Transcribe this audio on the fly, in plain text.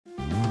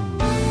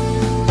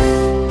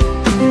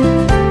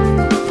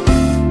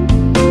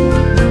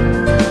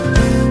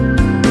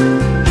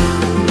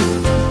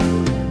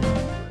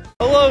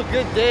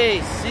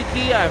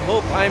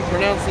hope I'm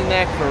pronouncing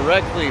that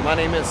correctly. My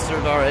name is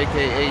Serdar,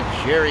 aka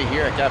Jerry,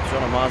 here at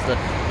Capistrano Mazda.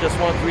 Just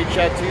wanted to reach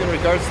out to you in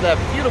regards to that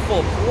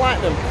beautiful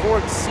Platinum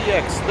Quartz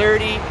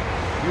CX-30.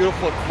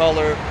 Beautiful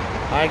color.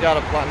 I got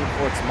a Platinum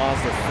Quartz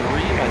Mazda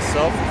 3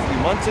 myself a few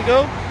months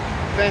ago.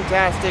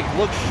 Fantastic,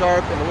 looks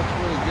sharp, and it looks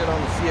really good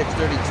on the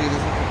CX-32. This is,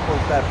 of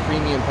course, that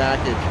premium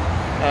package.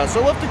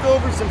 So I'd love to go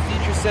over some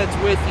feature sets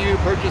with you,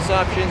 purchase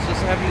options, just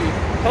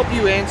help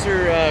you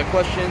answer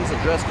questions,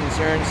 address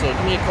concerns. So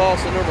give me a call,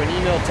 send over an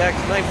email,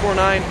 text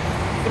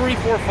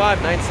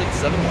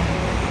 949-345-9671.